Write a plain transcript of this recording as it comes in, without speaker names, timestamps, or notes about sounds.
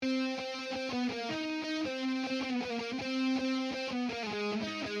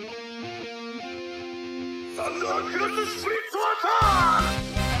Thunder kills the streets to attack!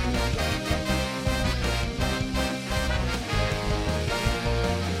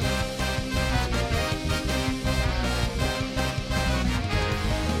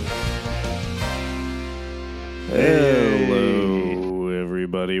 Hello,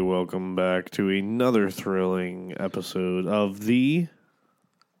 everybody. Welcome back to another thrilling episode of the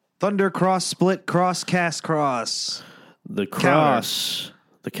Thunder Cross Split Cross Cast Cross. The Cross,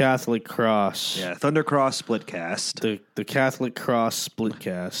 the Catholic Cross. Yeah, Thunder Cross Split Cast. The Catholic Cross Split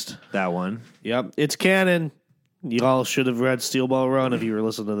Cast. That one. Yep, it's canon. Y'all should have read Steel Ball Run if you were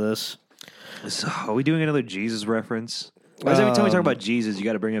listening to this. So, are we doing another Jesus reference? Why every time we talk about Jesus, you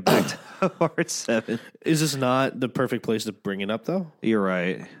got to bring it back to Part 7? Is this not the perfect place to bring it up, though? You're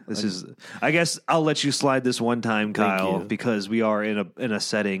right. I guess I'll let you slide this one time, Kyle, because we are in a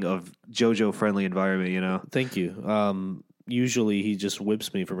setting of Jojo friendly environment. You know. Thank you. Usually he just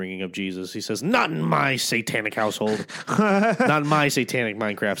whips me for bringing up Jesus. He says, "Not in my satanic household, not in my satanic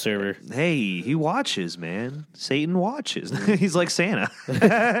Minecraft server." Hey, he watches, man. Satan watches. He's like Santa.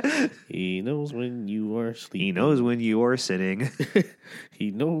 He knows when you are sleeping. He knows when you are sitting.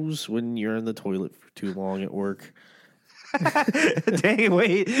 He knows when you're in the toilet for too long at work. Dang,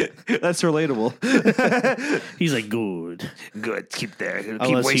 wait. That's relatable. He's like, good. Keep there.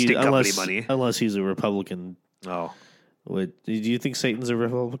 Keep wasting company money. Unless he's a Republican. Oh. Do you think Satan's a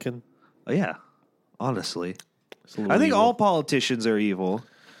Republican? Oh, yeah. Honestly. I think all politicians are evil.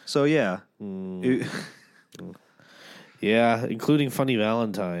 So, yeah. Yeah, including Funny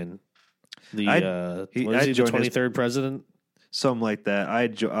Valentine. The 23rd president? Something like that.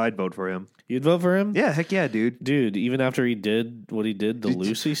 I'd vote for him. You'd vote for him? Yeah, heck yeah, dude. Dude, even after he did what he did, the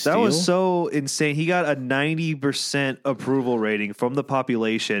Lucy steal? That was so insane. He got a 90% approval rating from the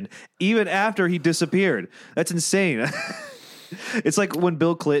population, even after he disappeared. That's insane. It's like when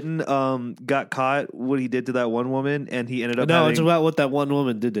Bill Clinton got caught, what he did to that one woman, and he ended up it's about what that one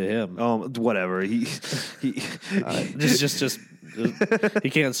woman did to him. Whatever. He just he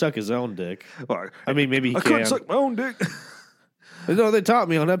can't suck his own dick. I mean, maybe he can. I couldn't suck my own dick. No, they taught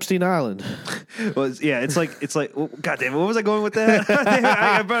me on Epstein Island. Well, it's like, God damn it, what was I going with that?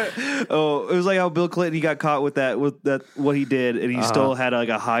 It was like how Bill Clinton, he got caught with that, what he did, and he still had like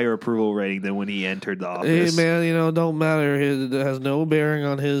a higher approval rating than when he entered the office. Hey, man, don't matter. It has no bearing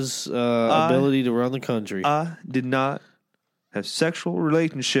on his ability to run the country. I did not have sexual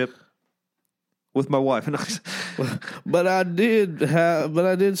relationship with my wife. But I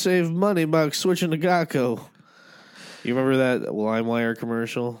did save money by switching to Geico. You remember that LimeWire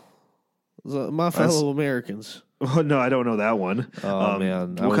commercial? My fellow Americans. Oh, no, I don't know that one. Oh,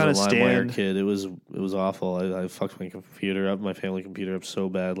 man. What kind of LimeWire stand? kid. It was awful. I fucked my computer up, my family computer up so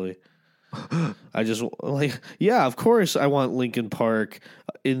badly. I just, yeah, of course I want Linkin Park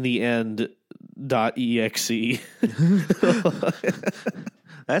in the end .exe.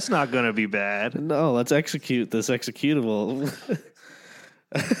 That's not going to be bad. No, let's execute this executable.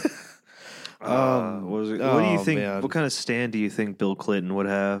 What do you think? Man. What kind of stand do you think Bill Clinton would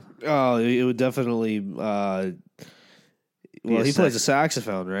have? Oh, it would definitely. He plays a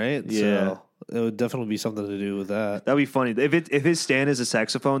saxophone, right? Yeah, so it would definitely be something to do with that. That'd be funny if his stand is a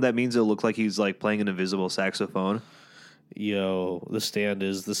saxophone. That means it'll look like he's like playing an invisible saxophone. Yo, the stand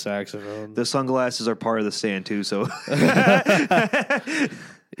is the saxophone. The sunglasses are part of the stand too. So,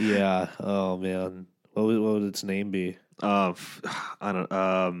 yeah. Oh man, what would its name be? I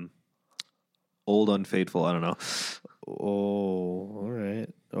don't. Old Unfaithful. I don't know. Oh, all right.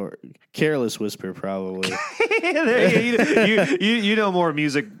 Or Careless Whisper, probably. you know more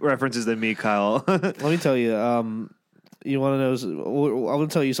music references than me, Kyle. Let me tell you. You want to know? I'm going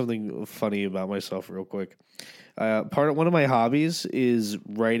to tell you something funny about myself, real quick. One of my hobbies is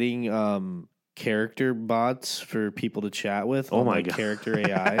writing character bots for people to chat with. Oh my God. Character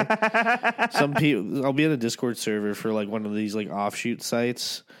AI. Some people. I'll be in a Discord server for like one of these like offshoot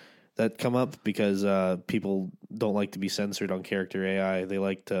sites that come up because people don't like to be censored on character AI. They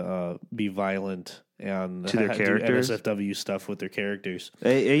like to be violent and to their characters, do NSFW stuff with their characters.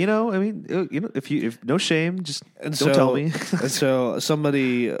 Hey, if no shame, just don't tell me. And so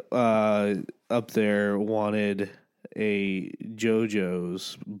somebody up there wanted a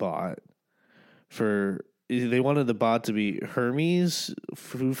JoJo's bot for. They wanted the bot to be Hermes,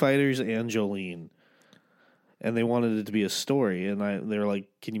 Foo Fighters, and Jolene. And they wanted it to be a story, and they were like,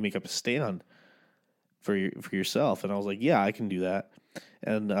 "Can you make up a stand for yourself?" And I was like, "Yeah, I can do that."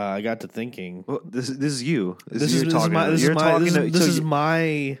 And I got to thinking, well, this is you. This is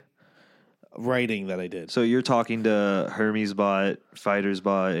my writing that I did. So you're talking to Hermes bot, Fighters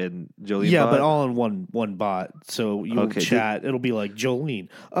bot, and Jolene Yeah, bot? but all in one bot. So you'll Okay, chat. It'll be like, Jolene,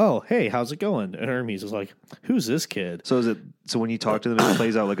 oh, hey, how's it going? And Hermes is like, who's this kid? So when you talk to them, it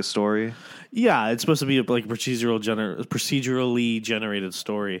plays out like a story? Yeah, it's supposed to be like procedurally generated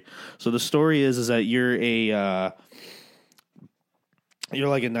story. So the story is that you're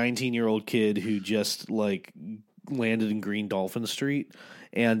like a 19-year-old kid who just like landed in Green Dolphin Street,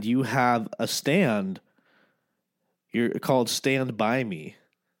 and you have a stand. You're called Stand By Me,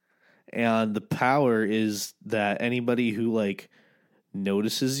 and the power is that anybody who like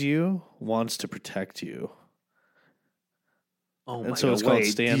notices you wants to protect you. Oh, and so it's called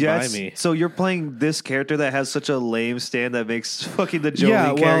Stand By Me. So you're playing this character that has such a lame stand that makes fucking the Jolene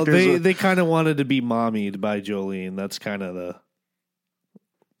Yeah, well, characters they kind of wanted to be mommied by Jolene. That's kind of the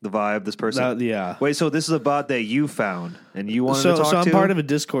vibe. This person, yeah. Wait, so this is a bot that you found and you wanted to talk to? So I'm part of a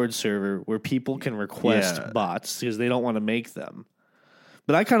Discord server where people can request bots because they don't want to make them.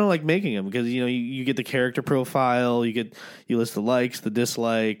 But I kind of like making them because you get the character profile, you list the likes, the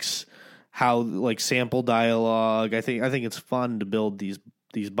dislikes, how like sample dialogue. I think it's fun to build these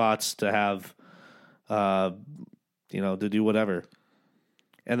bots to have, to do whatever.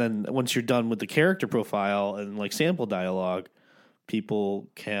 And then once you're done with the character profile and like sample dialogue, people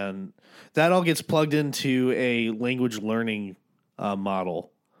can, that all gets plugged into a language learning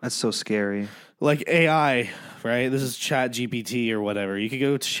model. That's so scary. Like AI, right? This is Chat GPT or whatever. You could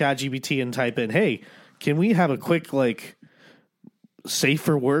go to Chat GPT and type in, hey, can we have a quick like safe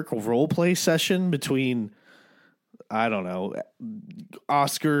for work role play session between, I don't know,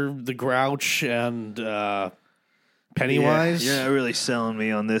 Oscar the Grouch and Pennywise? Yeah, you're not really selling me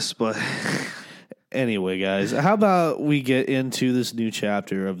on this, but anyway, guys, how about we get into this new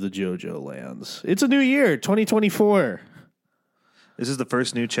chapter of the Jojo lands? It's a new year, 2024. This is the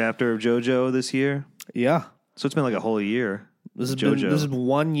first new chapter of JoJo this year? Yeah. So it's been like a whole year. This is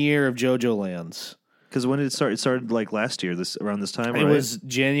 1 year of JoJo lands. Because when did it start? It started like last year, around this time, right? It was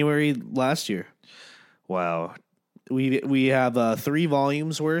January last year. Wow. We have 3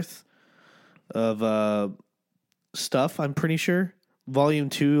 volumes worth of stuff, I'm pretty sure. Volume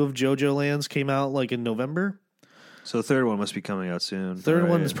 2 of JoJo Lands came out like in November. So the third one must be coming out soon. Third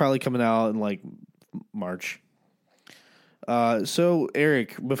one is probably coming out in like March. So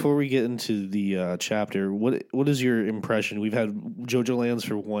Eric, before we get into the chapter, what is your impression? We've had JoJo Lands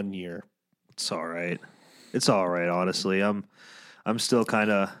for 1 year. It's all right. It's all right, honestly. I'm still kind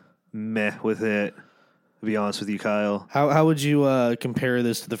of meh with it, to be honest with you, Kyle. How would you compare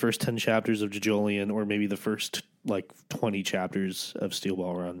this to the first 10 chapters of JoJolion, or maybe the first like 20 chapters of Steel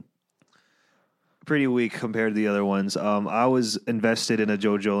Ball Run? Pretty weak compared to the other ones. I was invested in a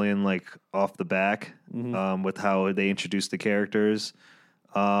JoJolion like off the back, with how they introduced the characters.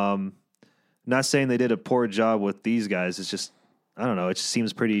 Not saying they did a poor job with these guys. It's just, I don't know. It just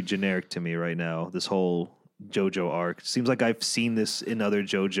seems pretty generic to me right now. This whole JoJo arc seems like I've seen this in other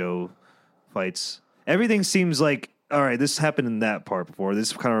JoJo fights. Everything seems like, all right, this happened in that part before.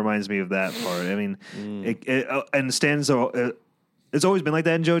 This kind of reminds me of that part. I mean, and stands. It's always been like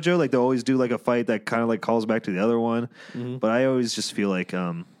that in JoJo. Like, they'll always do like a fight that kind of like calls back to the other one. But I always just feel like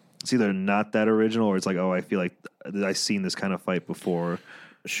it's either not that original, or it's like, oh, I feel like I've seen this kind of fight before.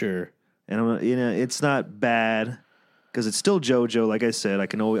 Sure. And it's not bad because it's still JoJo. Like I said,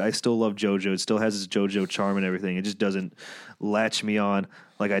 I still love JoJo. It still has its JoJo charm and everything. It just doesn't latch me on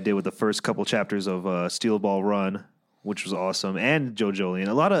like I did with the first couple chapters of Steel Ball Run, which was awesome, and JoJolion.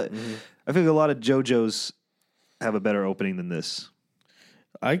 I think a lot of JoJos have a better opening than this.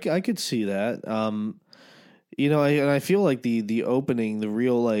 I could see that. I feel like the opening, the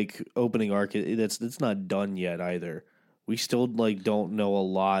real like opening arc, it's not done yet either. We still like don't know a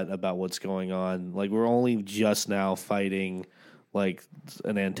lot about what's going on. Like, we're only just now fighting like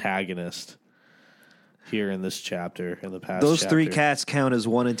an antagonist here in this chapter, in the past. Those chapter. 3 cats count as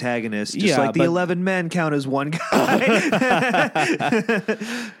one antagonist, just like the 11 men count as one guy.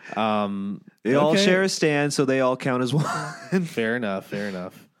 They all share a stand, so they all count as one. Fair enough.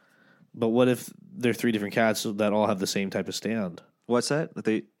 But what if they're 3 different cats that all have the same type of stand? What's that?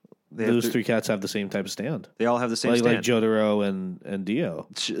 Those 3 cats have the same type of stand. They all have the same stand. Like Jotaro and Dio.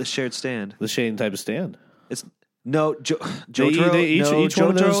 A shared stand. The same type of stand. It's no Jotaro.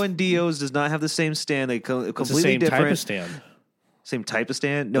 Jotaro and Dio's does not have the same stand. They completely the same different. Type of stand. Same type of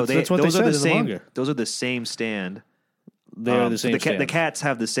stand? No, that's what those are the same. Manga. Those are the same stand. They're the same stand. The cats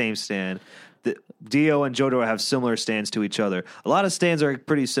have the same stand. Dio and Jotaro have similar stands to each other. A lot of stands are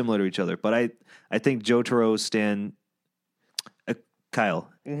pretty similar to each other, but I think Jotaro's stand, Kyle,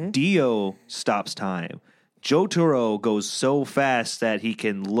 Dio stops time. Jotaro goes so fast that he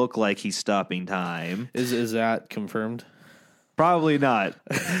can look like he's stopping time. Is that confirmed? Probably not.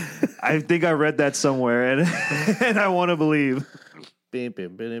 I think I read that somewhere, and I want to believe.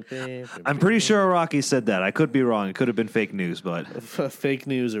 I'm pretty sure Araki said that. I could be wrong. It could have been fake news, but fake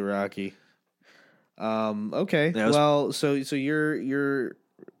news, Araki. Okay. Yeah, well, so your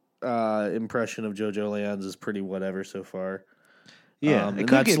impression of JoJo Lands is pretty whatever so far. yeah, and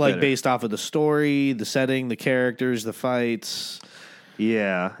that's like based off of the story, the setting, the characters, the fights.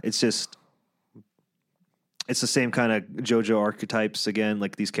 Yeah, it's the same kind of JoJo archetypes again.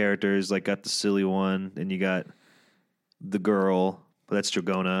 Like these characters, like got the silly one, and you got the girl, but that's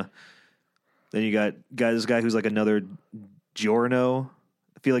Dragona. Then you got this guy who's like another Giorno.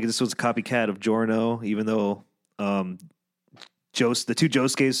 I feel like this was a copycat of Giorno, even though the two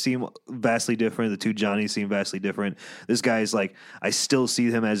Josuke's seem vastly different. The two Johnnies seem vastly different. This guy's like, I still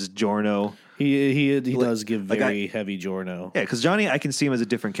see him as Giorno. He does give very heavy Giorno. Yeah, because Johnny, I can see him as a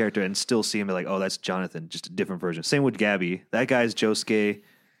different character and still see him like, oh, that's Jonathan, just a different version. Same with Gabby. That guy's Josuke,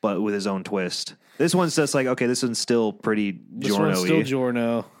 but with his own twist. This one's just like, okay, this one's still pretty Giorno-y. This one's still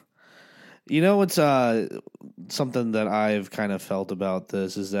Giorno. You know what's something that I've kind of felt about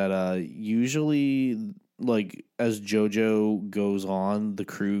this is that usually, like, as JoJo goes on, the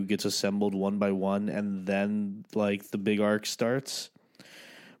crew gets assembled one by one, and then like the big arc starts.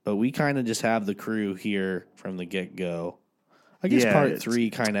 But we kind of just have the crew here from the get go. I guess part 3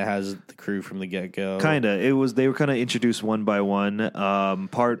 kind of has the crew from the get go. Kind of. They were kind of introduced one by one.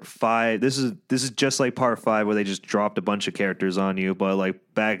 Part 5. This is just like part 5 where they just dropped a bunch of characters on you. But like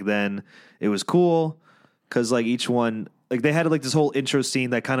back then, it was cool because like each one, like they had like this whole intro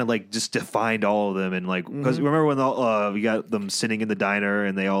scene that kind of like just defined all of them, and like because remember when we got them sitting in the diner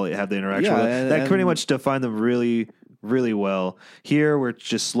and they all have the interaction. Yeah, that pretty much defined them really, really well. Here we're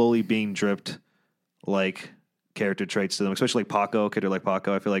just slowly being dripped like character traits to them, especially like Paco, character like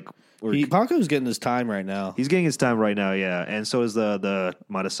Paco. I feel like Paco's getting his time right now. He's getting his time right now, yeah. And so is the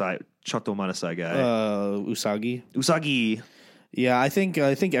Madasai, Choto Madasai guy. Usagi. Yeah, I think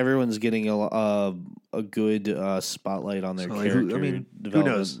everyone's getting a good spotlight on their character. Who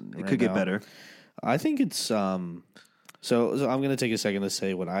knows? It could get better. I think it's so I'm going to take a second to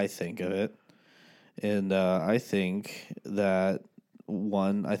say what I think of it. And I think that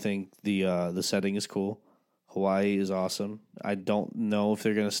I think the setting is cool. Hawaii is awesome. I don't know if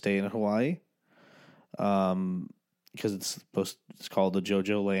they're going to stay in Hawaii, because it's called the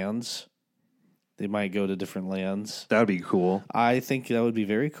JoJo Lands. They might go to different lands. That would be cool. I think that would be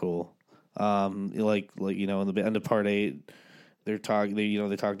very cool. Like in the end of part 8, they talked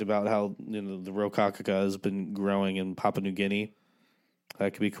about how the Rokakaka has been growing in Papua New Guinea.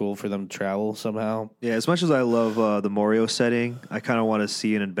 That could be cool for them to travel somehow. Yeah, as much as I love the Morio setting, I kind of want to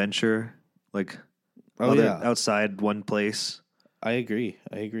see an adventure like. Outside one place. I agree.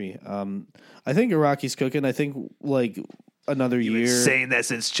 I think Araki's cooking. I think like another year. You've been saying that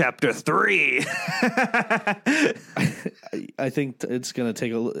since chapter 3. I think it's going to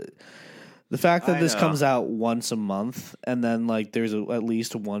take the fact that this comes out once a month and then like there's at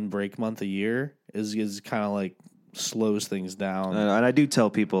least one break month a year is kind of like slows things down. And I do tell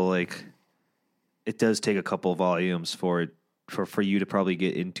people like it does take a couple volumes for you to probably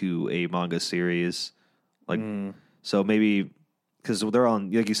get into a manga series. Like, so maybe because they're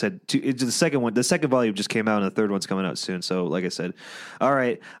on, like you said, the second volume just came out and the third one's coming out soon. So, like I said, all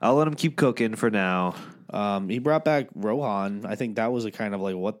right, I'll let him keep cooking for now. He brought back Rohan. I think that was a kind of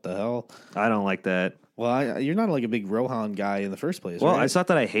like, what the hell? I don't like that. Well, you're not like a big Rohan guy in the first place. Well, right? it's not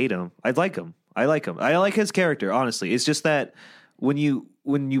that I hate him. I like him. I like his character. Honestly, it's just that when you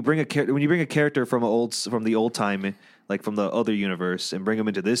bring a character from the old time, like from the other universe, and bring them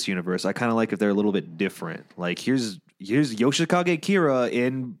into this universe, I kind of like if they're a little bit different. Like here's Yoshikage Kira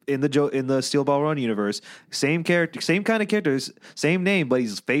in the Steel Ball Run universe, same character, same kind of characters, same name, but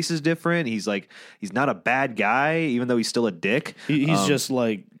his face is different. He's not a bad guy, even though he's still a dick. He's just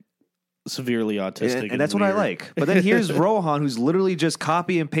like severely autistic, and that's weird. what I like. But then here's Rohan, who's literally just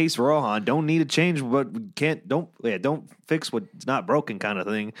copy and paste Rohan. Don't need to change what don't fix what's not broken, kind of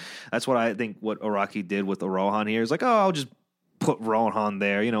thing. That's what I think. What Araki did with the Rohan here is like, oh, I'll just put Rohan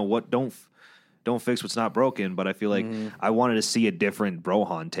there. Don't fix what's not broken. But I feel like I wanted to see a different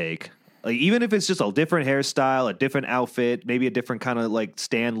Rohan take. Like even if it's just a different hairstyle, a different outfit, maybe a different kind of like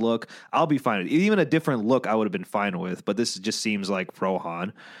stand look, I'll be fine with it. Even a different look, I would have been fine with. But this just seems like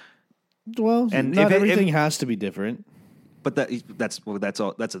Rohan. Well, and not everything has to be different. But that's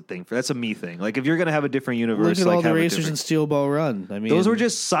a thing. That's a me thing. Like if you're gonna have a different universe, Look at like all the have a racers different- in Steel Ball Run. I mean, those were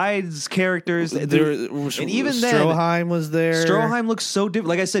just sides characters. And even then, Stroheim was there. Stroheim looks so different.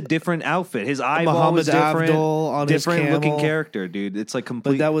 Like I said, different outfit. His eyeball Muhammad was different. Abdul on his different looking camel. character, dude. It's like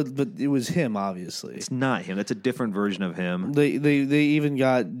complete. But it was him, obviously. It's not him. That's a different version of him. They even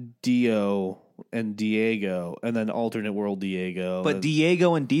got Dio and Diego, and then alternate world Diego. But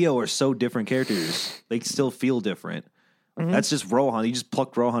Diego and Dio are so different characters. They still feel different. Mm-hmm. That's just Rohan. You just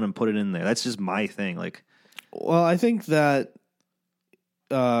plucked Rohan and put it in there. That's just my thing. Like, well, I think that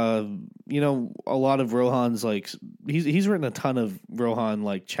a lot of Rohan's like he's written a ton of Rohan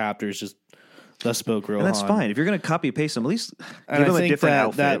like chapters, just thus spoke Rohan. And that's fine. If you're going to copy paste them, at least and give him a different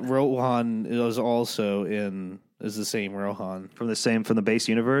outfit. That Rohan is also is the same Rohan from the base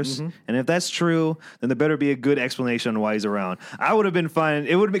universe. Mm-hmm. And if that's true, then there better be a good explanation on why he's around. I would have been fine.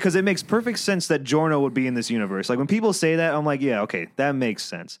 It would because it makes perfect sense that Giorno would be in this universe. Like when people say that, I'm like, yeah, okay, that makes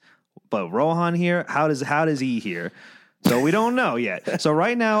sense. But Rohan here, how does he here? So we don't know yet. So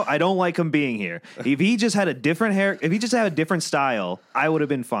right now, I don't like him being here. If he just had a different hair, if he just had a different style, I would have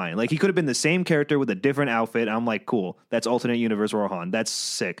been fine. Like he could have been the same character with a different outfit. I'm like, cool. That's alternate universe Rohan. That's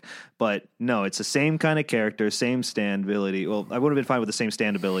sick. But no, it's the same kind of character, same stand ability. Well, I would have been fine with the same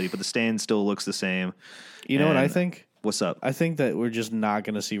stand ability, but the stand still looks the same. You know what I think? What's up? I think that we're just not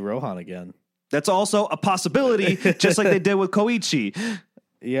going to see Rohan again. That's also a possibility, just like they did with Koichi.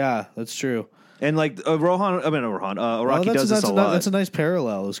 Yeah, that's true. And like Araki does this a lot. That's a nice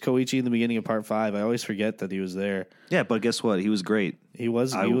parallel. It was Koichi in the beginning of Part 5. I always forget that he was there. Yeah, but guess what? He was great. He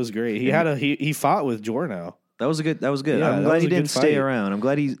was great. He fought with Giorno. That was good. Yeah, I'm glad he didn't stay around. I'm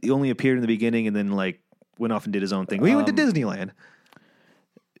glad he only appeared in the beginning and then like went off and did his own thing. We went to Disneyland.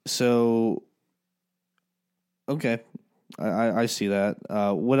 So, okay. I see that.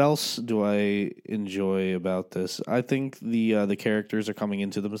 What else do I enjoy about this? I think the characters are coming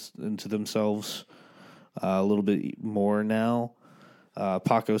into themselves a little bit more now.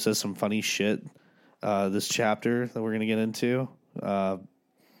 Paco says some funny shit this chapter that we're gonna get into. I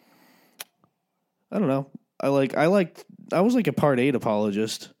don't know. I was like a Part 8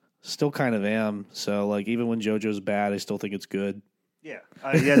 apologist. Still kind of am. So like even when JoJo's bad, I still think it's good. Yeah,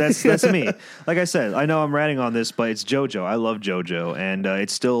 that's me. Like I said, I know I'm ratting on this, but it's JoJo. I love JoJo, and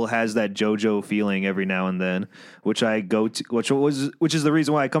it still has that JoJo feeling every now and then, which I go to, which is the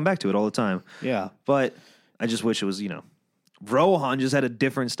reason why I come back to it all the time. Yeah, but I just wish it was Rohan just had a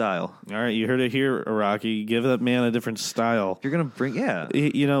different style. All right, you heard it here, Araki. Give that man a different style. You're gonna bring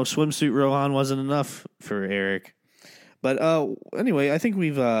swimsuit Rohan wasn't enough for Eric. But anyway, I think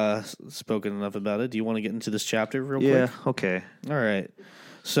we've spoken enough about it. Do you want to get into this chapter real quick? Yeah, okay. All right.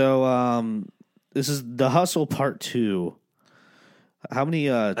 So this is The Hustle Part 2. How many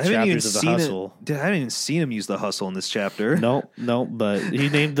chapters of The Hustle? I haven't even seen him use The Hustle in this chapter. No, but he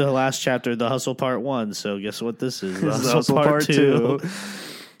named the last chapter The Hustle Part 1, so guess what this is? The Hustle Part 2.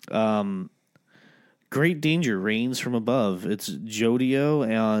 Great danger reigns from above. It's Jodio,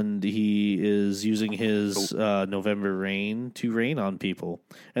 and he is using his November rain to rain on people.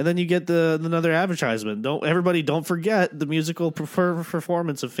 And then you get another advertisement. Don't forget the musical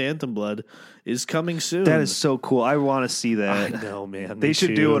performance of Phantom Blood is coming soon. That is so cool. I want to see that. I know, man. They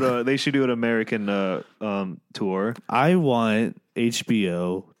should do an American tour. I want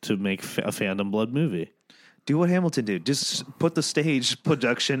HBO to make a Phantom Blood movie. Do what Hamilton did. Just put the stage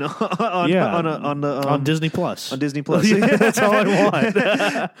production on Disney Plus. On Disney Plus. Yeah, that's all I want.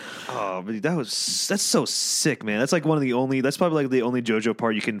 Oh, but that's so sick, man. That's like that's probably like the only JoJo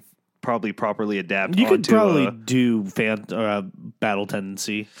part you can probably properly adapt. You could probably do battle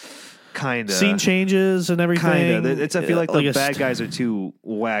tendency. Kinda scene changes and everything. Kinda. I feel like the bad guys are too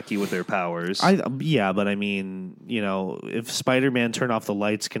wacky with their powers. But I mean, if Spider-Man turn off the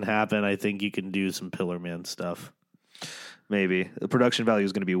lights can happen, I think you can do some Pillar Man stuff. Maybe the production value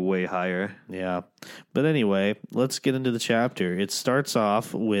is going to be way higher. Yeah, but anyway, let's get into the chapter. It starts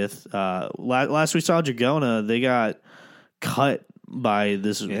off with last we saw Dragona. They got cut by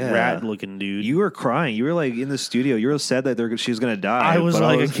this rat-looking dude. You were crying. You were like in the studio. You were sad that she was going to die. I was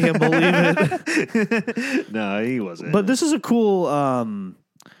I can't believe it. No, he wasn't. But this is a cool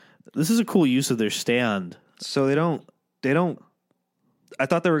use of their stand. So they don't. I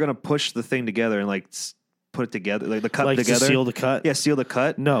thought they were going to push the thing together and like put it together, like the cut together. To seal the cut? Yeah, seal the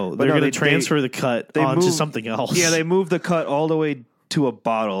cut. No, they're going to transfer the cut onto something else. Yeah, they move the cut all the way to a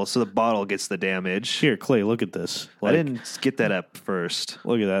bottle, so the bottle gets the damage. Here, Clay, look at this. I didn't get that up first.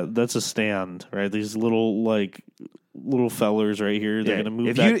 Look at that. That's a stand, right? These little fellers right here. They're going to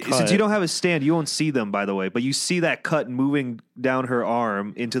move that cut. Since you don't have a stand, you won't see them, by the way, but you see that cut moving down her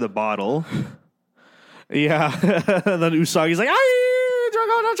arm into the bottle. Yeah. And then Usagi's like, "Aye,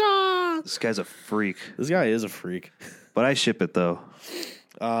 Dragono-chan!" This guy's a freak. This guy is a freak. But I ship it, though.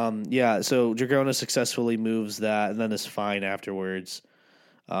 Yeah, so Dragona successfully moves that and then is fine afterwards.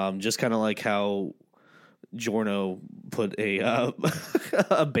 Just kind of like how Giorno put a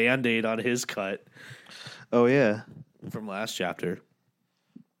a Band-Aid on his cut Oh, yeah. from last chapter.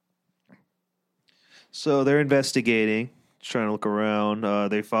 So they're investigating, just trying to look around.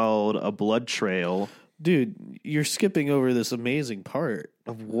 They followed a blood trail. Dude, you're skipping over this amazing part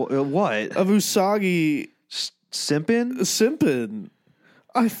Of what? of Usagi Simpin?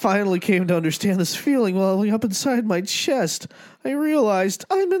 I finally came to understand this feeling welling up inside my chest. I realized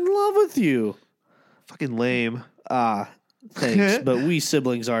I'm in love with you. Fucking lame. Thanks, but we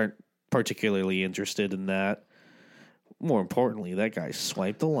siblings aren't particularly interested in that. More importantly, that guy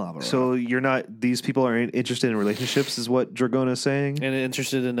swiped the lava. So you're not, these people aren't interested in relationships, is what Dragona is saying? And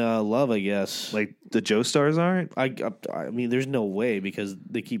interested in love, I guess. Like the Joestars aren't? I mean, there's no way because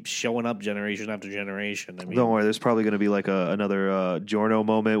they keep showing up generation after generation. I mean, Don't worry, there's probably going to be like another Giorno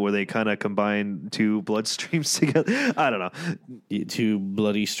moment where they kind of combine two bloodstreams together. I don't know. two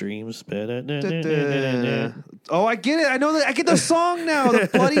bloody streams. Oh, I get it. I know that. I get the song now. The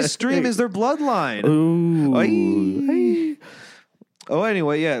bloody stream is their bloodline. Ooh. Aye. Oh,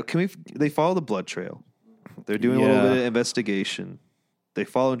 anyway, yeah. They follow the blood trail. They're doing a little bit of investigation. They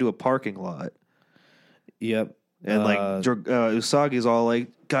fall into a parking lot. Yep. And Usagi's all like,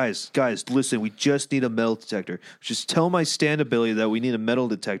 guys, listen, we just need a metal detector. Just tell my stand ability that we need a metal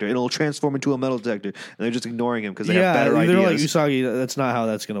detector, and it'll transform into a metal detector. And they're just ignoring him because they have better they're ideas. like, Usagi, that's not how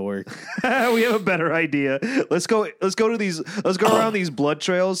that's gonna work. We have a better idea. Let's go around these blood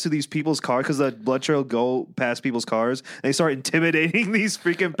trails to these people's cars, because the blood trail go past people's cars, and they start intimidating these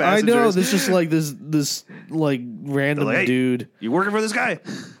freaking passengers. I know, this just like this like random like, hey, dude. You working for this guy?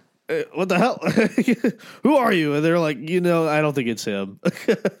 What the hell? Who are you? And they're like, I don't think it's him.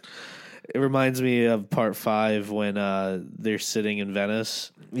 It reminds me of part 5 when they're sitting in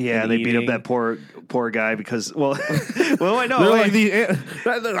Venice. Yeah, they beat up that poor guy because, well, I know. Like,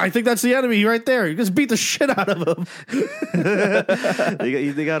 I think that's the enemy right there. You just beat the shit out of him.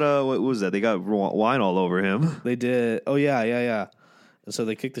 they got what was that? They got wine all over him. They did. Oh yeah. And so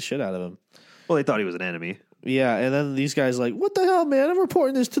they kicked the shit out of him. Well, they thought he was an enemy. Yeah, and then these guys like, what the hell, man? I'm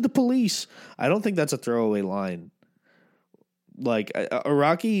reporting this to the police. I don't think that's a throwaway line. Like,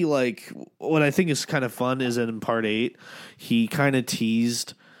 Araki, like, what I think is kind of fun is that in part 8, he kind of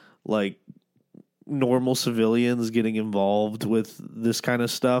teased, like, normal civilians getting involved with this kind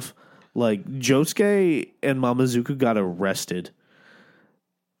of stuff. Like, Josuke and Mamazuku got arrested.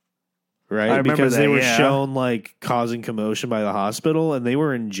 Right? Because they were shown, like, causing commotion by the hospital, and they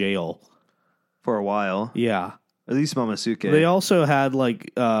were in jail. For a while. Yeah. At least Mamasuke. They also had,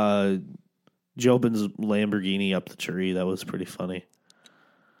 like, Jobin's Lamborghini up the tree. That was pretty funny.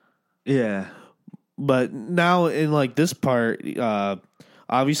 Yeah. But now in, like, this part,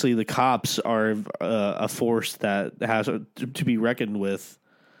 obviously the cops are a force that has to be reckoned with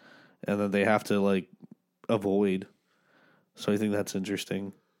and that they have to, like, avoid. So I think that's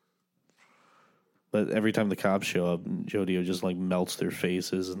interesting. But every time the cops show up, Jodio just, like, melts their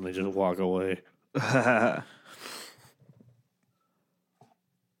faces and they just walk away.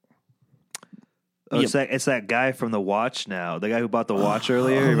 It's that guy from the watch now. The guy who bought the watch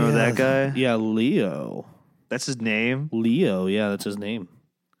earlier. Remember that guy? Yeah, Leo. That's his name? Leo, yeah, that's his name.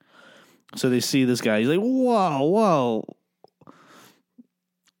 So they see this guy. He's like, whoa.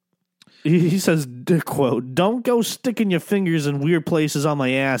 He says, quote, "Don't go sticking your fingers in weird places on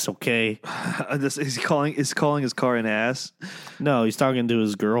my ass, okay?" Is calling his car an ass? No, he's talking to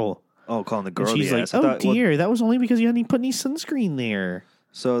his girl. Oh, calling the girl and she's the like, ass. "Oh dear, that was only because you hadn't put any sunscreen there."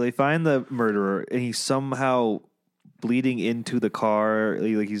 So they find the murderer, and he's somehow bleeding into the car.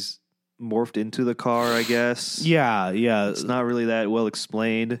 Like he's morphed into the car, I guess. Yeah. It's not really that well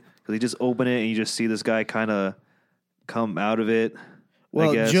explained because he just open it and you just see this guy kind of come out of it.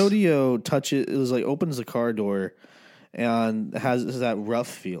 Well, Jodio opens the car door and has that rough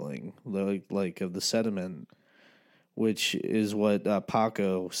feeling, like of the sediment, which is what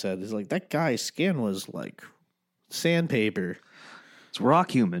Paco said. Is like that guy's skin was like sandpaper. It's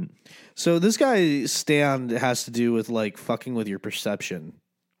rock human. So this guy's stand has to do with like fucking with your perception,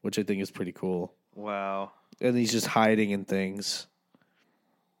 which I think is pretty cool. Wow. And he's just hiding in things.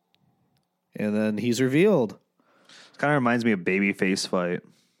 And then he's revealed. It kind of reminds me of Babyface fight.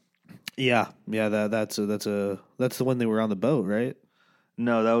 Yeah. That's the one they were on the boat, right?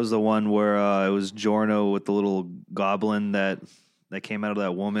 No, that was the one where it was Giorno with the little goblin that came out of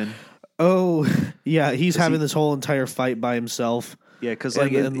that woman. Oh, yeah. He's having this whole entire fight by himself Yeah, because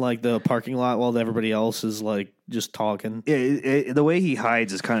like in like the parking lot while everybody else is like just talking. Yeah, the way he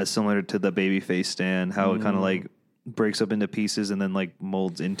hides is kind of similar to the babyface stand. How it kind of like breaks up into pieces and then like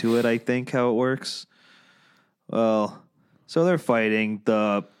molds into it. I think how it works. Well, so they're fighting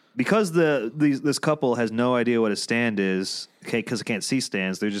because this couple has no idea what a stand is. Okay, because they can't see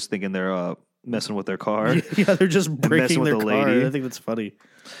stands. They're just thinking they're messing with their car. Yeah, they're just breaking with their the car. lady. I think that's funny.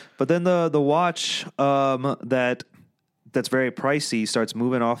 But then the watch that's very pricey starts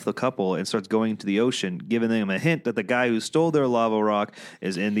moving off the couple and starts going into the ocean, giving them a hint that the guy who stole their lava rock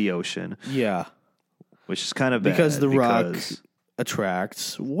is in the ocean. Yeah, which is kind of bad because the rock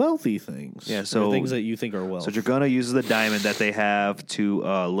attracts wealthy things. Yeah, so things that you think are wealth. So Dragona uses the diamond that they have to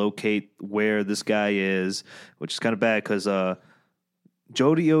locate where this guy is, which is kind of bad because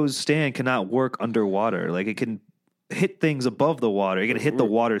Jojo's stand cannot work underwater. Like it can hit things above the water. It can hit the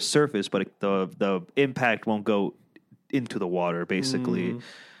water surface, but the impact won't go into the water, basically.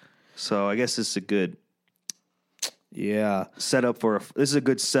 So I guess this is a good setup this is a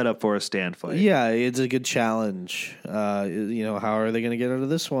good setup for a stand fight. Yeah, it's a good challenge. How are they going to get out of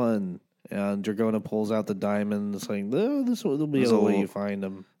this one? And Dragona pulls out the diamond. It's like, this will be a way you find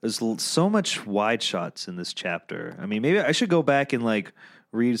them. There's so much wide shots in this chapter. I mean, maybe I should go back and like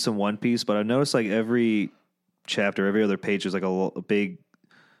read some One Piece, but I noticed like every chapter, every other page, is like a big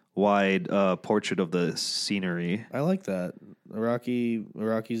wide portrait of the scenery. I like that.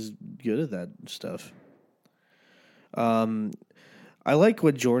 Araki's good at that stuff. I like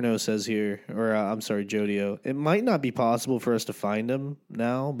what Giorno says here, or I'm sorry, Jodio. It might not be possible for us to find him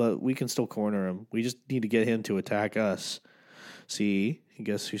now, but we can still corner him. We just need to get him to attack us. See,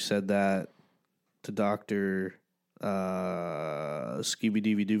 guess who said that to Dr.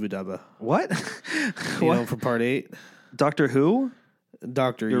 Scooby-Dooby-Dooby-Dubba? What? From part 8? Doctor who?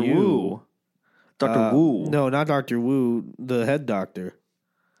 Dr. Wu. Dr. Wu. No, not Dr. Wu, the head doctor.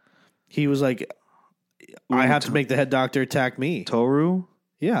 He was like, I have to make the head doctor attack me. Toru?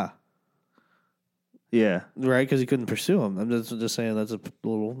 Yeah. Yeah. Right, because he couldn't pursue him. I'm just saying that's a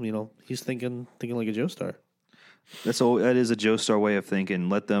little, he's thinking like a Joestar. That is a Joestar way of thinking.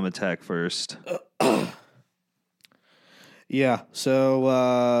 Let them attack first. Yeah,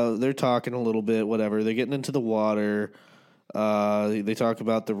 so they're talking a little bit, whatever. They're getting into the water. They talk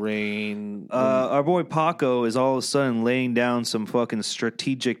about the rain. Our boy Paco is all of a sudden laying down some fucking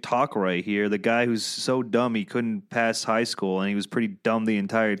strategic talk right here. The guy who's so dumb he couldn't pass high school, and he was pretty dumb the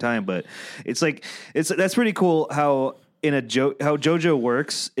entire time. But that's pretty cool how how JoJo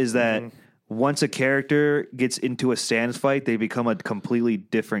works is that once a character gets into a stand fight, they become a completely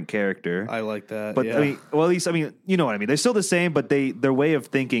different character. I like that. But yeah. at least you know what I mean. They're still the same, but their way of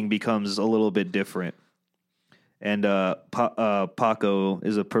thinking becomes a little bit different. And Paco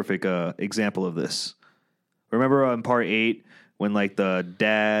is a perfect example of this. Remember in part 8 when like the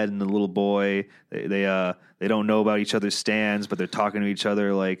dad and the little boy they don't know about each other's stands, but they're talking to each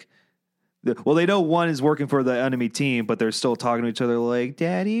other like. They know one is working for the enemy team, but they're still talking to each other like,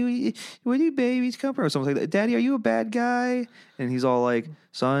 "Daddy, where do you babies come from?" Or something like that. "Daddy, are you a bad guy?" And he's all like,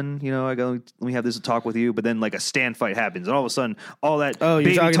 "Son, let me have this talk with you." But then like a stand fight happens, and all of a sudden, all that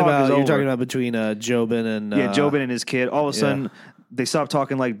you're talking about between Jobin and Jobin and his kid. All of a sudden, they stop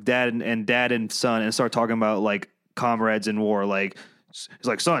talking like dad and son, and start talking about like comrades in war, like. He's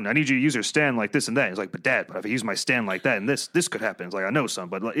like, "Son, I need you to use your stand like this and that." He's like, "But Dad, but if I use my stand like that and this could happen." It's like, "I know, son,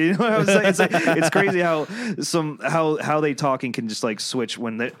 but like, what I'm saying? It's crazy how they talking can just like switch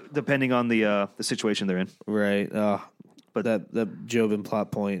depending on the situation they're in." Right. But that Jobin plot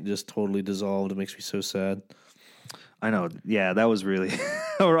point just totally dissolved. It makes me so sad. I know. Yeah, that was really.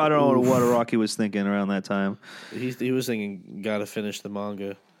 Or I don't know what Araki was thinking around that time. He was thinking, "Gotta finish the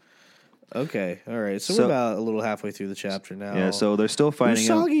manga." Okay, all right. So we're about a little halfway through the chapter now. Yeah, so they're still fighting.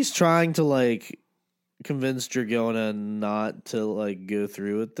 Usagi's trying to like convince Dragona not to like go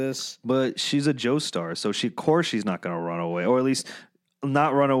through with this, but she's a Joestar, so of course she's not going to run away, or at least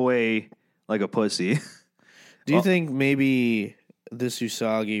not run away like a pussy. Do you think maybe this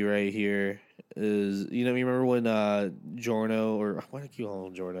Usagi right here is? You remember when Giorno, or why do you call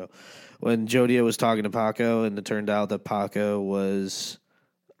him Giorno? When Jodio was talking to Paco, and it turned out that Paco was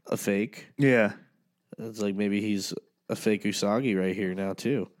a fake. Yeah. It's like maybe he's a fake Usagi right here now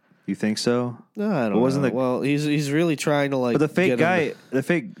too. You think so? No, I don't know. Well, he's really trying to like. But the fake guy, the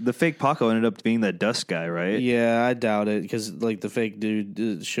fake Paco ended up being the dust guy, right? Yeah, I doubt it because like the fake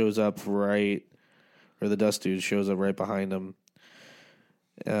dude shows up right, or the dust dude shows up right behind him,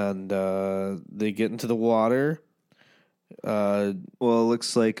 and they get into the water, Uh, Well, it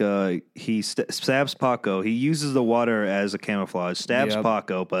looks like he stabs Paco. He uses the water as a camouflage, stabs Yep.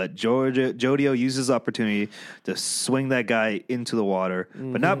 Paco, but Jodio uses the opportunity to swing that guy into the water,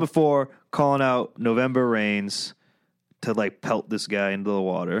 but not before calling out November Rains to like pelt this guy into the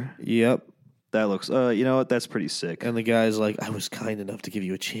water. yep. That looks, you know what? That's pretty sick. And the guy's like, I was kind enough to give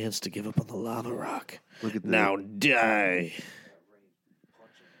you a chance to give up on the lava rock. Look at that. Now die.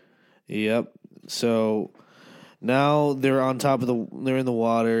 Yep. So now they're on top of they're in the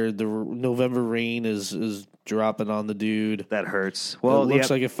water. The November rain is dropping on the dude. That hurts. Well, Well, it looks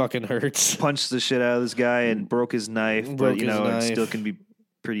like it fucking hurts. punched the shit out of this guy and broke his knife, Broke but you his know, it knife. still can be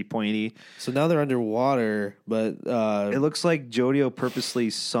pretty pointy. So now they're underwater, but It looks like Jodio purposely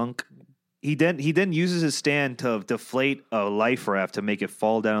sunk. He then uses his stand to deflate a life raft to make it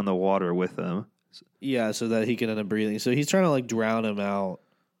fall down in the water with him. yeah, so that he can end up breathing. So he's trying to like drown him out,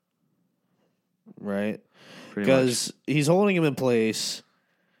 right? Pretty much. Because he's holding him in place,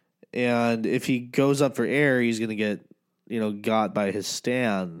 and if he goes up for air, he's gonna get got by his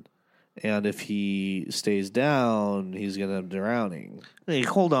stand, and if he stays down, he's gonna end up drowning. Hey,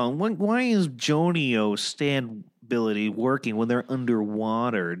 hold on. Why is Jonio's stand ability working when they're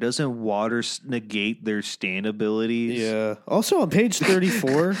underwater? Doesn't water negate their stand abilities? Yeah. Also on page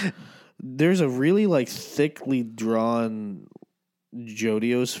 34, there's a really like thickly drawn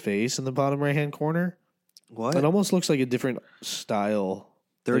Jodio's face in the bottom right hand corner. What? It almost looks like a different style.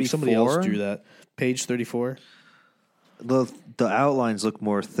 Like somebody 34? else drew that. Page 34. The outlines look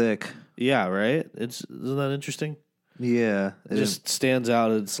more thick. Yeah, right? Isn't that interesting? Yeah. It just stands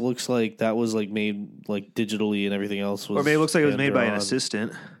out. It looks like that was like made like digitally and everything else was. Or maybe it looks like it was made by an hand-drawn.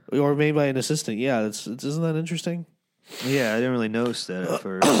 assistant. Or made by an assistant. Yeah, isn't that interesting? Yeah, I didn't really notice that at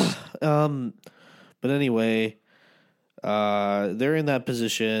first. But anyway, they're in that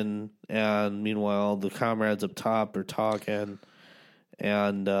position, and meanwhile, the comrades up top are talking,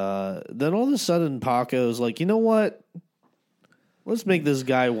 and then all of a sudden, Paco's like, you know what? Let's make this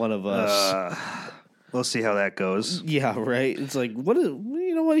guy one of us. We'll see how that goes. Yeah, right. It's like,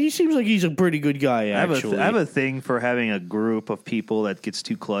 you know what? He seems like he's a pretty good guy. Actually, I have a thing for having a group of people that gets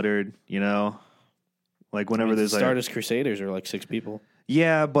too cluttered. You know, like whenever there's like Stardust Crusaders are like 6 people.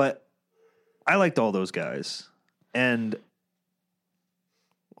 yeah, but I liked all those guys, and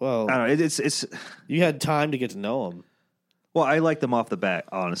Well, I don't know. It's you had time to get to know him. well, I like them off the bat.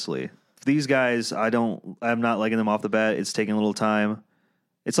 Honestly, these guys, I'm not liking them off the bat. It's taking a little time.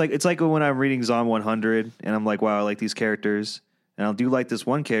 It's like when I'm reading Zom 100 and I'm like, wow, I like these characters. And I do like this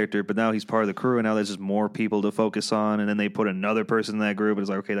one character, but now he's part of the crew, and now there's just more people to focus on. And then they put another person in that group, and it's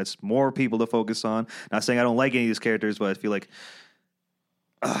like, okay, that's more people to focus on. Not saying I don't like any of these characters, but I feel like,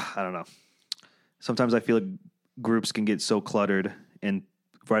 I don't know. Sometimes I feel like groups can get so cluttered, and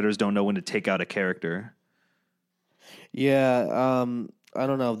writers don't know when to take out a character. Yeah, I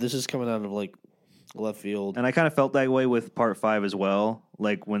don't know. This is coming out of like left field. And I kind of felt that way with part 5 as well.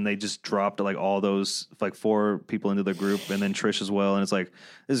 Like when they just dropped like all those like 4 people into the group, and then Trish as well. And it's like,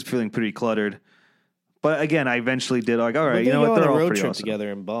 this is feeling pretty cluttered. But again, I eventually did like, all right, you know what? They're on a all road pretty trip awesome.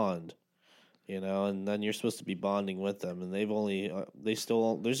 together and bond, and then you're supposed to be bonding with them, and they've only this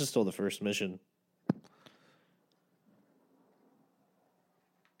is still the first mission.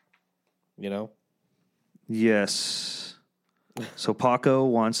 Yes. So Paco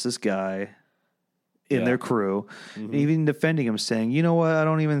wants this guy in Yeah. their crew, even defending him, saying, you know what? I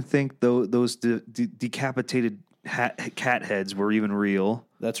don't even think those decapitated cat heads were even real.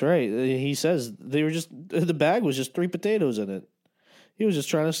 That's right. He says the bag was just 3 potatoes in it. He was just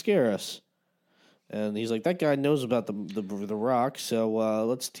trying to scare us. And he's like, that guy knows about the rock, so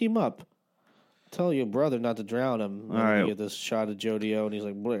let's team up. Tell your brother not to drown him. And All right. You get this shot of Jodio, and he's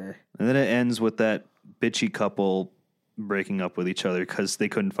like, Blair. And then it ends with that bitchy couple breaking up with each other because they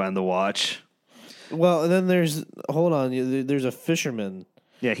couldn't find the watch. Well, and then there's a fisherman.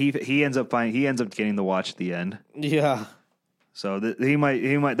 Yeah, he ends up getting the watch at the end. Yeah. So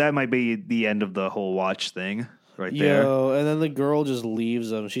that might be the end of the whole watch thing right there. And then the girl just leaves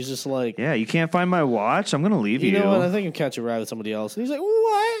him. She's just like, Yeah, you can't find my watch? I'm going to leave you. you know what? I think I'm catching a ride with somebody else. And he's like,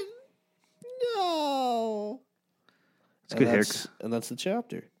 what? No. It's a good hair. And that's the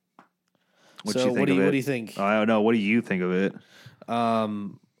chapter. What do you think of it? What do you think? I don't know. What do you think of it?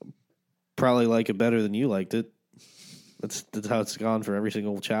 Probably like it better than you liked it. That's how it's gone for every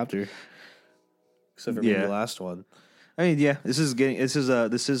single chapter, except for maybe the last one. I mean, yeah, this is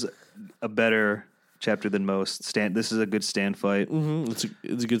a better chapter than most. This is a good stand fight. Mm-hmm.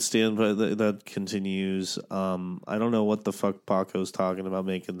 It's a good stand, but that continues. I don't know what the fuck Paco's talking about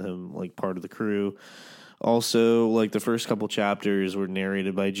making him like part of the crew. Also, like the first couple chapters were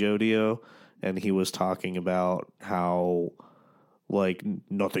narrated by Jodio, and he was talking about how like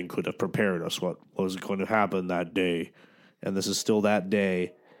nothing could have prepared us what was going to happen that day, and this is still that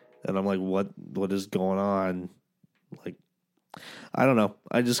day, and I'm like, what is going on? Like, I don't know.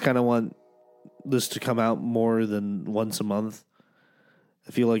 I just kind of want this to come out more than once a month.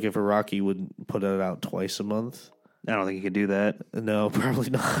 I feel like if Iraqi would put it out twice a month. I don't think you could do that. No,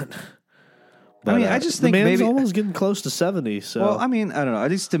 probably not. But, I mean, I just think the man's maybe almost getting close to 70. So, well, I mean, I don't know.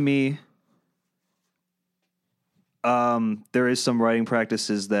 At least to me, there is some writing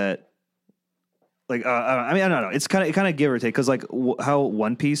practices that, like, I mean, I don't know. It's kind of give or take because, like, how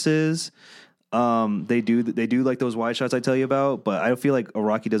One Piece is, they do like those wide shots I tell you about, but I feel like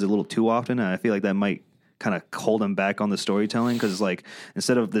Iraqi does it a little too often, and I feel like that might kind of hold him back on the storytelling because, like,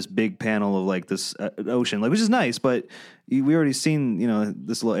 instead of this big panel of like this ocean, like, which is nice, but we already seen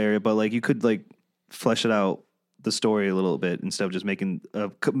this little area, but like you could like flesh it out the story a little bit instead of just making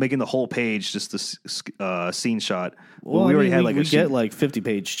the whole page just this scene shot. Well, we already had like we get like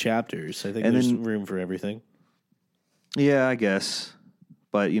 50-page chapters. I think and there's room for everything. Yeah, I guess.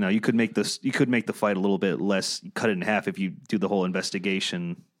 But you could make the fight a little bit less, cut it in half if you do the whole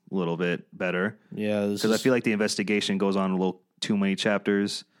investigation a little bit better. Yeah, because I feel like the investigation goes on a little too many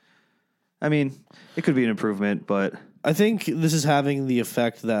chapters. I mean, it could be an improvement, but I think this is having the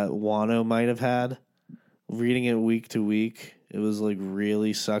effect that Wano might have had. Reading it week to week, it was like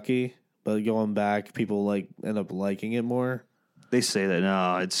really sucky. But going back, people like end up liking it more. They say that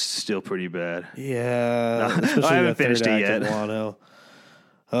no, it's still pretty bad. Yeah, no, I haven't finished it yet. Wano.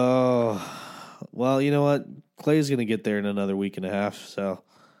 Oh, well, you know what? Clay's gonna get there in another week and a half. So,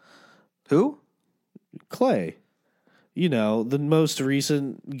 who? Clay. The most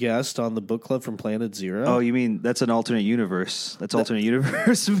recent guest on the book club from Planet Zero. Oh, you mean that's an alternate universe? That's alternate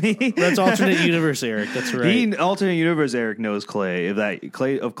universe me. That's alternate universe Eric. That's right. Alternate universe Eric knows Clay of that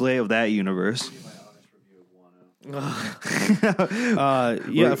universe.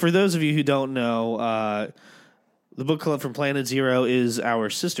 Yeah, for those of you who don't know, the book club from Planet Zero is our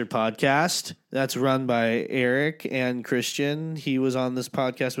sister podcast that's run by Eric and Christian. He was on this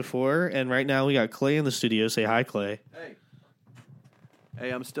podcast before, and right now we got Clay in the studio. Say hi, Clay. Hey,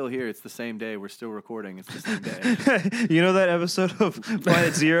 I'm still here. It's the same day. We're still recording. It's the same day. You know that episode of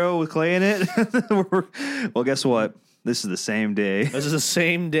Planet Zero with Clay in it? Well, guess what? This is the same day. This is the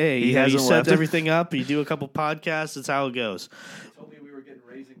same day. You set everything up. You do a couple podcasts. That's how it goes. You told me we were getting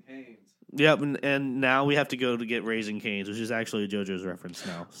Raising Cane's. Yep, and now we have to go to get Raising Cane's, which is actually a JoJo's reference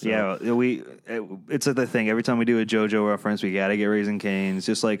now. So. Yeah, it's like the thing. Every time we do a JoJo reference, we got to get Raising Cane's.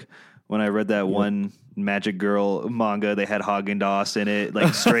 Just like when I read that one Magic Girl manga, they had Haagen-Dazs in it,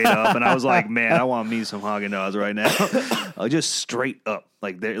 like straight up, and I was like, man, I want me some Haagen-Dazs right now. Just straight up,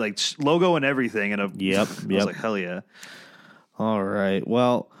 like they're like logo and everything. And I was like, hell yeah. All right,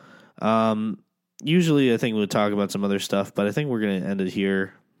 well, usually I think we'll talk about some other stuff, but I think we're going to end it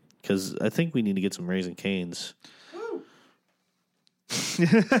here. Because I think we need to get some Raising Cane's.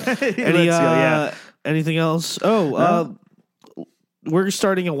 Anything else? Oh, we're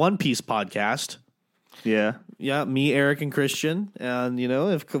starting a One Piece podcast. Yeah. Yeah, me, Eric, and Christian. And,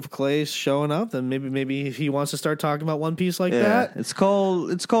 if Clay's showing up, then maybe if he wants to start talking about One Piece like that. It's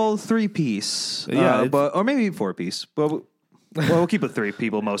called 3 Piece. Yeah. Or maybe 4 Piece. But we'll keep it 3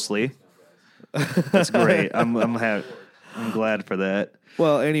 people mostly. That's great. I'm glad for that.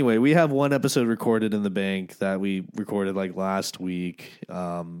 Well, anyway, we have one episode recorded in the bank that we recorded like last week.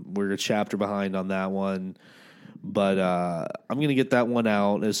 We're a chapter behind on that one, but I'm going to get that one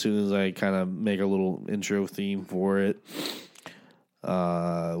out as soon as I kind of make a little intro theme for it,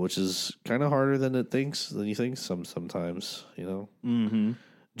 which is kind of harder than you think sometimes, Mm-hmm.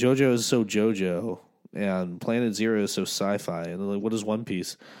 JoJo is so JoJo, and Planet Zero is so sci-fi. And like, what is One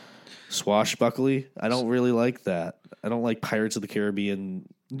Piece? Swashbuckly? I don't really like that. I don't like Pirates of the Caribbean.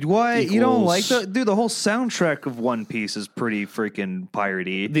 Why? You don't like the whole soundtrack of One Piece is pretty freaking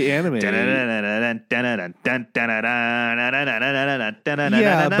piratey. The anime. Yeah,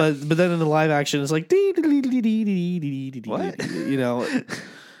 but then in the live action it's like what?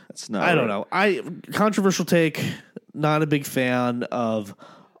 That's not I don't know. Controversial take, not a big fan of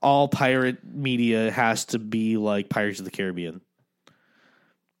all pirate media has to be like Pirates of the Caribbean.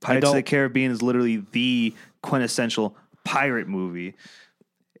 Pirates of the Caribbean is literally the quintessential pirate movie.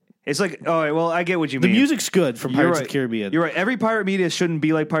 It's like, all right, well, I get what you mean. The music's good from Pirates of the Caribbean. You're right. Every pirate media shouldn't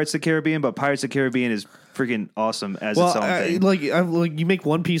be like Pirates of the Caribbean, but Pirates of the Caribbean is freaking awesome as its own thing. Like you make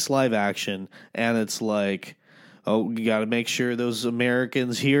One Piece live action, and it's like, oh, you got to make sure those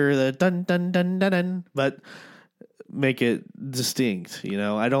Americans hear the dun dun dun dun dun, but make it distinct.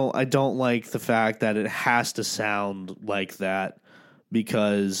 I don't like the fact that it has to sound like that.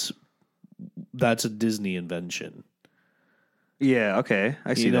 Because that's a Disney invention. Yeah, okay.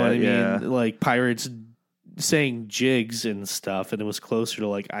 I see You know that. what I Yeah. mean? Like pirates saying jigs and stuff, and it was closer to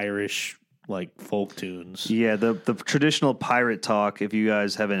like Irish like folk tunes. Yeah, the traditional pirate talk, if you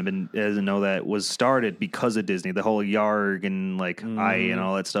guys doesn't know that, was started because of Disney. The whole yarg and like I and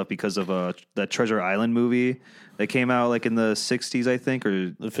all that stuff because of that Treasure Island movie that came out like in the 60s, I think,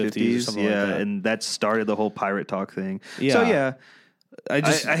 or The 50s or something like that. and that started the whole pirate talk thing. Yeah. So yeah. I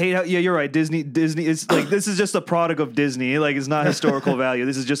just I hate how you're right. Disney is like this is just a product of Disney. Like it's not historical value.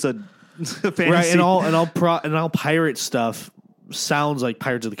 This is just a fantasy. right, and all pirate stuff sounds like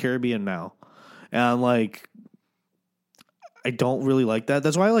Pirates of the Caribbean now, and I'm like, I don't really like that.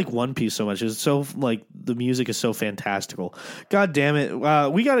 That's why I like One Piece so much. It's so like the music is so fantastical. God damn it,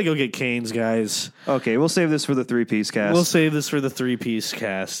 we got to go get Canes, guys. Okay, we'll save this for the 3-piece cast. We'll save this for the 3-piece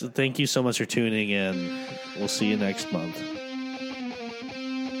cast. Thank you so much for tuning in. We'll see you next month.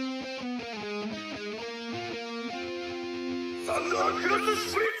 Thunder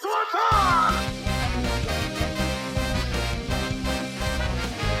Cruises Fleet to attack!